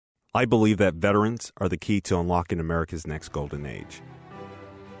I believe that veterans are the key to unlocking America's next golden age.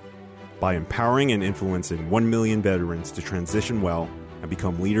 By empowering and influencing 1 million veterans to transition well and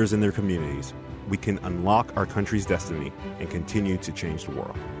become leaders in their communities, we can unlock our country's destiny and continue to change the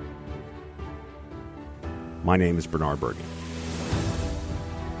world. My name is Bernard Bergen.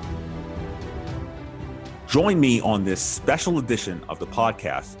 Join me on this special edition of the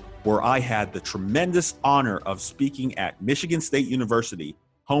podcast where I had the tremendous honor of speaking at Michigan State University,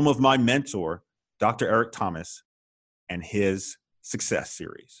 home of my mentor, Dr. Eric Thomas, and his Success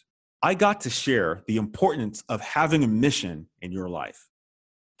Series. I got to share the importance of having a mission in your life,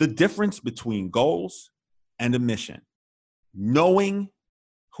 the difference between goals and a mission, knowing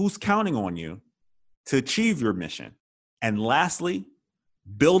who's counting on you to achieve your mission, and lastly,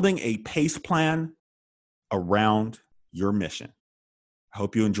 building a PACE plan around your mission. I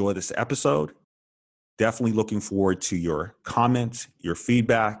hope you enjoy this episode. Definitely looking forward to your comments, your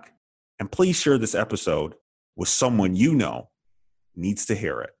feedback, and please share this episode with someone you know needs to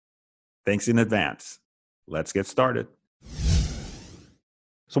hear it. Thanks in advance. Let's get started.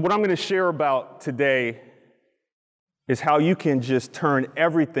 So what I'm going to share about today is how you can just turn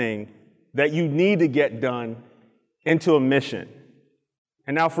everything that you need to get done into a mission.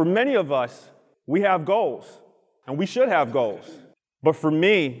 And now for many of us, we have goals, and we should have goals. But for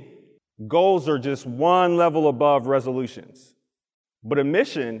me, goals are just one level above resolutions. But a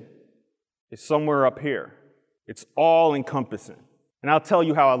mission is somewhere up here. It's all encompassing. And I'll tell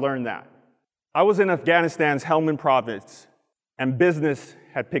you how I learned that. I was in Afghanistan's Helmand province, and business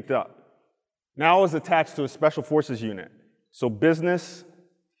had picked up. Now I was attached to a special forces unit, so business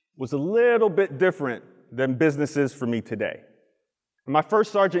was a little bit different than business is for me today. And my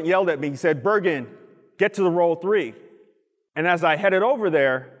first sergeant yelled at me, he said, "Bergen, get to the roll 3. And as I headed over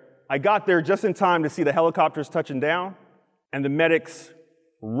there, I got there just in time to see the helicopters touching down and the medics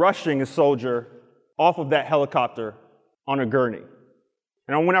rushing a soldier off of that helicopter on a gurney.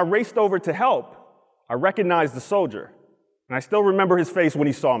 And when I raced over to help, I recognized the soldier. And I still remember his face when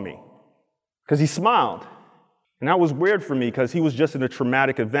he saw me, because he smiled. And that was weird for me because he was just in a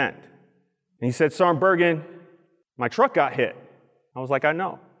traumatic event. And he said, "Sergeant Bergen, my truck got hit." I was like, "I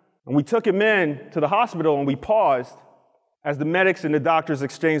know." And we took him in to the hospital and we paused as the medics and the doctors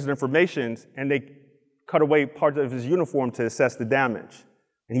exchanged information, and they cut away part of his uniform to assess the damage.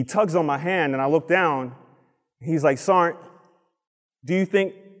 And he tugs on my hand, and I look down, and he's like, "Sergeant, do you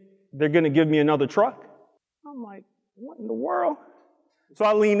think they're going to give me another truck?" I'm like, "What in the world?" So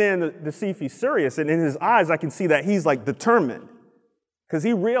I lean in to see if he's serious, and in his eyes, I can see that he's like determined, because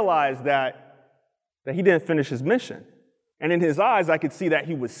he realized that he didn't finish his mission. And in his eyes, I could see that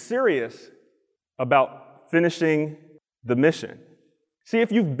he was serious about finishing the mission. See,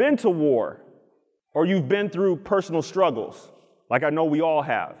 if you've been to war or you've been through personal struggles, like I know we all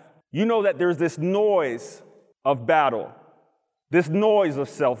have, you know that there's this noise of battle, this noise of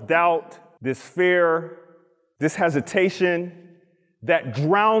self-doubt, this fear, this hesitation that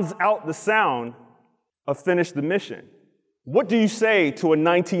drowns out the sound of finish the mission. What do you say to a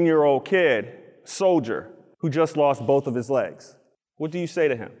 19-year-old kid, soldier, who just lost both of his legs? What do you say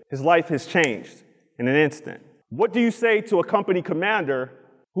to him? His life has changed in an instant. What do you say to a company commander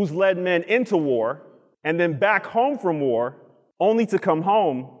who's led men into war and then back home from war, only to come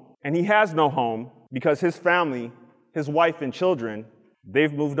home and he has no home because his family, his wife and children,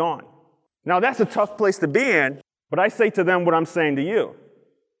 they've moved on? Now that's a tough place to be in, but I say to them what I'm saying to you.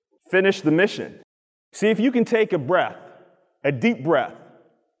 Finish the mission. See, if you can take a breath, a deep breath,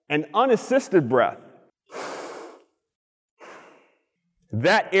 an unassisted breath,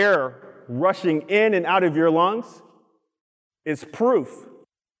 that air rushing in and out of your lungs is proof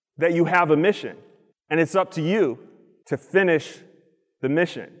that you have a mission, and it's up to you to finish the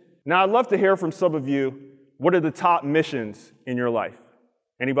mission. Now, I'd love to hear from some of you, what are the top missions in your life?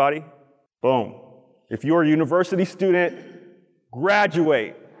 Anybody? Boom. If you're a university student,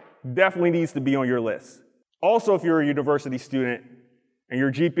 graduate definitely needs to be on your list. Also, if you're a university student and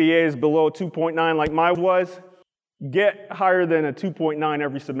your GPA is below 2.9 like mine was, get higher than a 2.9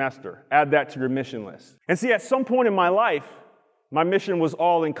 every semester. Add that to your mission list. And see, at some point in my life, my mission was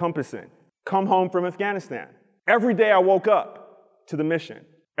all encompassing. Come home from Afghanistan. Every day I woke up to the mission.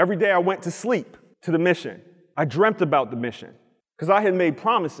 Every day I went to sleep to the mission. I dreamt about the mission because I had made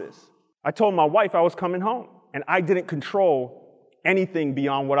promises. I told my wife I was coming home, and I didn't control anything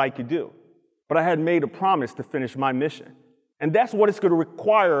beyond what I could do. But I had made a promise to finish my mission. And that's what it's going to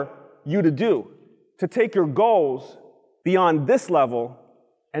require you to do, to take your goals beyond this level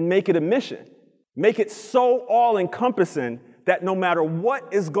and make it a mission. Make it so all-encompassing that no matter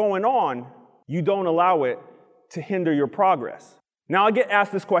what is going on, you don't allow it to hinder your progress. Now, I get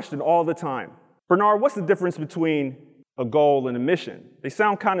asked this question all the time. Bernard, what's the difference between a goal and a mission? They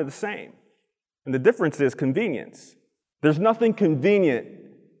sound kind of the same. And the difference is convenience. There's nothing convenient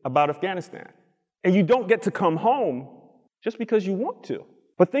about Afghanistan. And you don't get to come home just because you want to.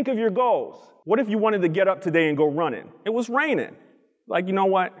 But think of your goals. What if you wanted to get up today and go running? It was raining. Like, you know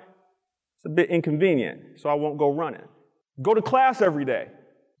what? It's a bit inconvenient, so I won't go running. Go to class every day.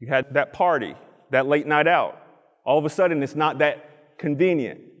 You had that party, that late night out. All of a sudden, it's not that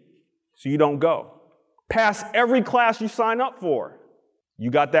convenient, so you don't go. Pass every class you sign up for.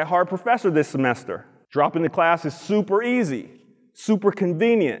 You got that hard professor this semester. Dropping the class is super easy, super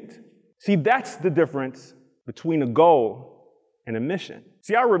convenient. See, that's the difference between a goal and a mission.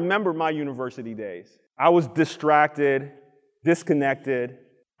 See, I remember my university days. I was distracted, disconnected.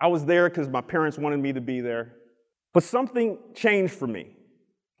 I was there because my parents wanted me to be there. But something changed for me.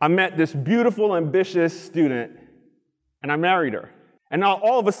 I met this beautiful, ambitious student, and I married her. And now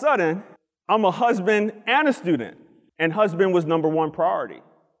all of a sudden, I'm a husband and a student. And husband was number one priority.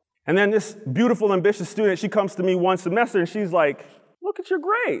 And then this beautiful, ambitious student, she comes to me one semester and she's like, look at your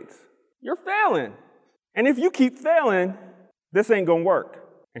grades. You're failing. And if you keep failing, this ain't gonna work.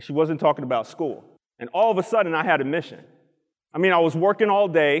 And she wasn't talking about school. And all of a sudden, I had a mission. I mean, I was working all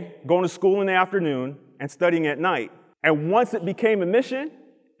day, going to school in the afternoon, and studying at night. And once it became a mission,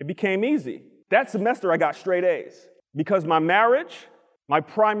 it became easy. That semester, I got straight A's. Because my marriage, my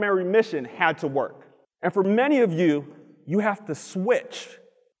primary mission had to work. And for many of you, you have to switch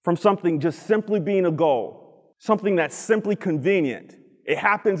from something just simply being a goal, something that's simply convenient. It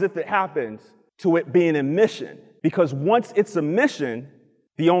happens if it happens, to it being a mission. Because once it's a mission,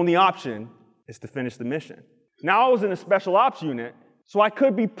 the only option is to finish the mission. Now, I was in a special ops unit, so I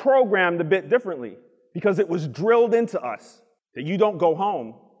could be programmed a bit differently because it was drilled into us that you don't go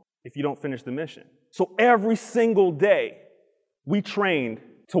home if you don't finish the mission. So every single day, we trained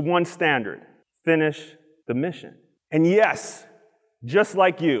to one standard: finish the mission. And yes, just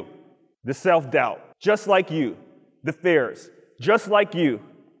like you, the self-doubt, just like you, the fears, just like you,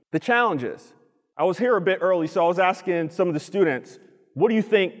 the challenges. I was here a bit early, so I was asking some of the students, what do you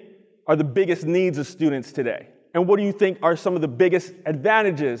think are the biggest needs of students today? And what do you think are some of the biggest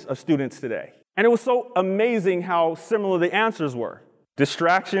advantages of students today? And it was so amazing how similar the answers were.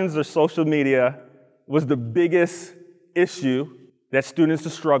 Distractions or social media was the biggest issue that students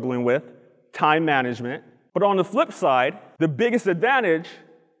are struggling with, time management. But on the flip side, the biggest advantage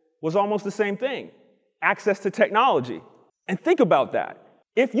was almost the same thing: access to technology. And think about that.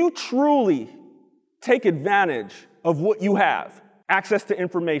 If you truly take advantage of what you have, access to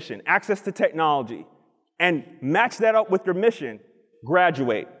information, access to technology, and match that up with your mission,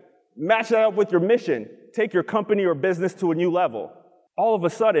 graduate. Match that up with your mission, take your company or business to a new level. All of a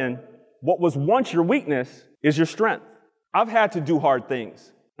sudden, what was once your weakness is your strength. I've had to do hard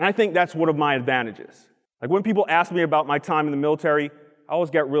things, and I think that's one of my advantages. Like when people ask me about my time in the military, I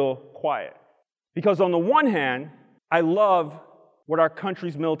always get real quiet. Because on the one hand, I love what our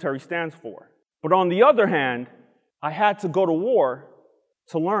country's military stands for. But on the other hand, I had to go to war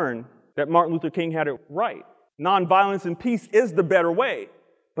to learn that Martin Luther King had it right. Nonviolence and peace is the better way,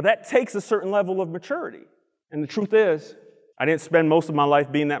 but that takes a certain level of maturity. And the truth is, I didn't spend most of my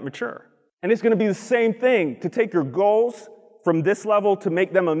life being that mature. And it's going to be the same thing. To take your goals from this level to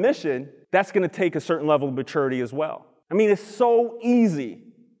make them a mission, that's going to take a certain level of maturity as well. I mean, it's so easy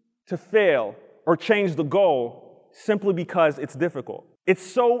to fail or change the goal simply because it's difficult. It's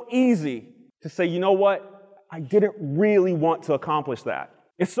so easy to say, you know what? I didn't really want to accomplish that.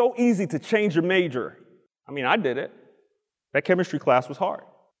 It's so easy to change your major. I mean, I did it. That chemistry class was hard.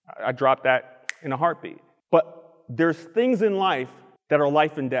 I dropped that in a heartbeat. But there's things in life that are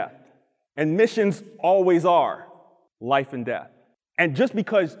life and death. And missions always are life and death. And just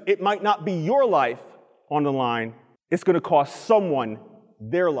because it might not be your life on the line, it's going to cost someone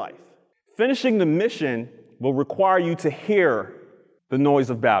their life. Finishing the mission will require you to hear the noise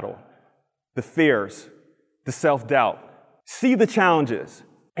of battle, the fears, the self-doubt, see the challenges,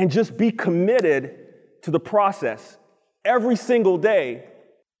 and just be committed to the process every single day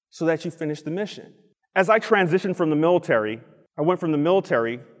so that you finish the mission. As I transitioned from the military, I went from the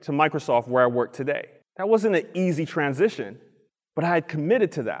military to Microsoft, where I work today. That wasn't an easy transition, but I had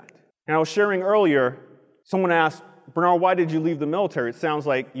committed to that. And I was sharing earlier, someone asked, Bernard, why did you leave the military? It sounds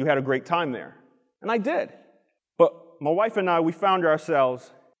like you had a great time there. And I did. But my wife and I, we found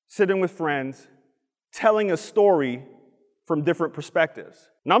ourselves sitting with friends, telling a story from different perspectives.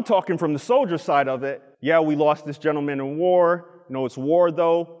 And I'm talking from the soldier side of it. Yeah, we lost this gentleman in war. You know, it's war,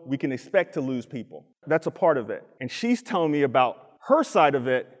 though. We can expect to lose people. That's a part of it. And she's telling me about her side of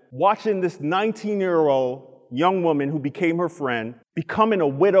it, watching this 19-year-old young woman who became her friend, becoming a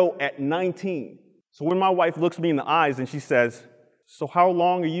widow at 19. So when my wife looks me in the eyes and she says, "So how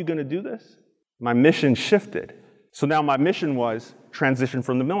long are you going to do this?" My mission shifted. So now my mission was transition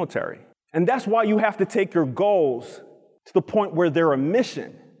from the military. And that's why you have to take your goals to the point where they're a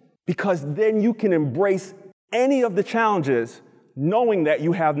mission, because then you can embrace any of the challenges knowing that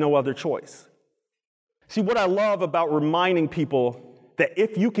you have no other choice. See, what I love about reminding people that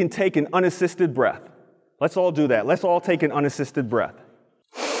if you can take an unassisted breath, let's all do that. Let's all take an unassisted breath.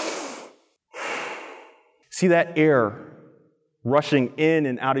 See that air rushing in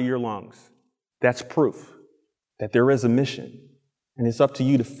and out of your lungs? That's proof that there is a mission, and it's up to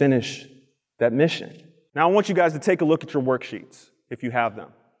you to finish that mission. Now, I want you guys to take a look at your worksheets, if you have them.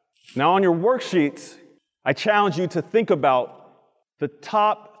 Now, on your worksheets, I challenge you to think about the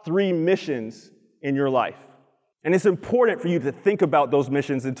top 3 missions in your life. And it's important for you to think about those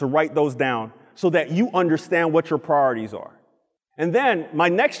missions and to write those down so that you understand what your priorities are. And then my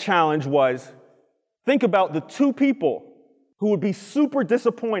next challenge was, think about the 2 people who would be super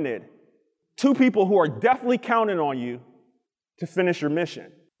disappointed, 2 people who are definitely counting on you to finish your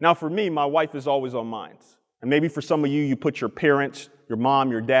mission. Now, for me, my wife is always on mine. And maybe for some of you, you put your parents, your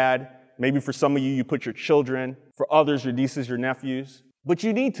mom, your dad. Maybe for some of you, you put your children. For others, your nieces, your nephews. But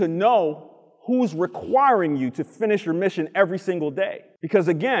you need to know who's requiring you to finish your mission every single day. Because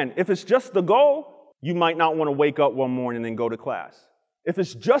again, if it's just the goal, you might not want to wake up one morning and go to class. If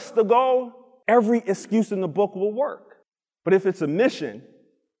it's just the goal, every excuse in the book will work. But if it's a mission,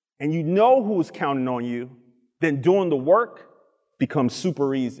 and you know who's counting on you, then doing the work becomes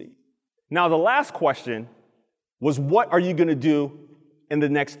super easy. Now, the last question was, what are you going to do in the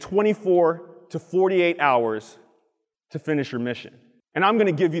next 24 to 48 hours to finish your mission? And I'm going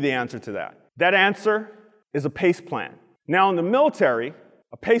to give you the answer to that. That answer is a PACE plan. Now, in the military,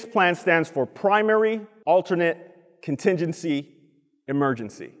 a PACE plan stands for primary, alternate, contingency,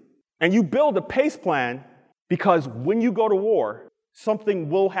 emergency. And you build a PACE plan because when you go to war, something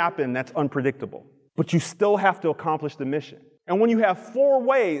will happen that's unpredictable, but you still have to accomplish the mission. And when you have 4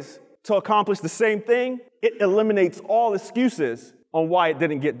 ways to accomplish the same thing, it eliminates all excuses on why it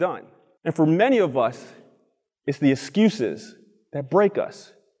didn't get done. And for many of us, it's the excuses that break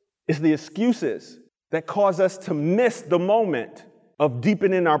us. It's the excuses that cause us to miss the moment of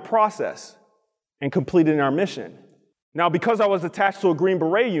deepening our process and completing our mission. Now, because I was attached to a Green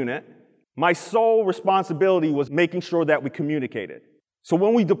Beret unit, my sole responsibility was making sure that we communicated. So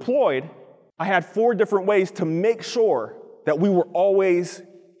when we deployed, I had 4 different ways to make sure that we were always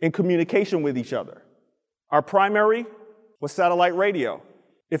in communication with each other. Our primary was satellite radio.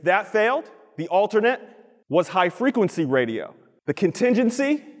 If that failed, the alternate was high-frequency radio. The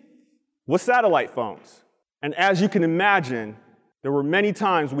contingency was satellite phones. And as you can imagine, there were many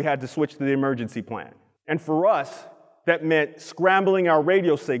times we had to switch to the emergency plan. And for us, that meant scrambling our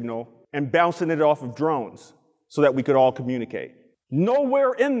radio signal and bouncing it off of drones so that we could all communicate.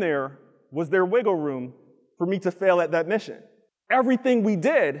 Nowhere in there was there wiggle room for me to fail at that mission. Everything we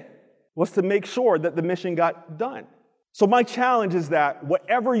did was to make sure that the mission got done. So my challenge is that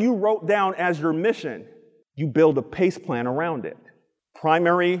whatever you wrote down as your mission, you build a PACE plan around it.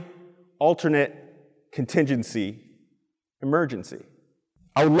 Primary, alternate, contingency, emergency.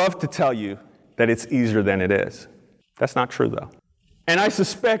 I would love to tell you that it's easier than it is. That's not true, though. And I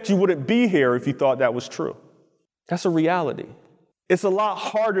suspect you wouldn't be here if you thought that was true. That's a reality. It's a lot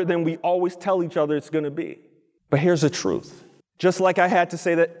harder than we always tell each other it's going to be. But here's the truth. Just like I had to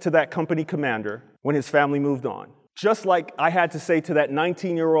say that to that company commander when his family moved on. Just like I had to say to that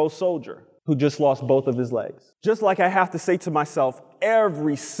 19-year-old soldier who just lost both of his legs. Just like I have to say to myself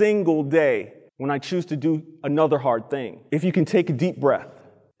every single day when I choose to do another hard thing. If you can take a deep breath,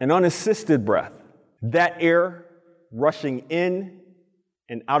 an unassisted breath, that air rushing in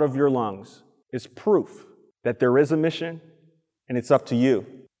and out of your lungs is proof that there is a mission, and it's up to you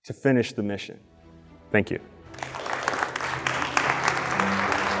to finish the mission. Thank you.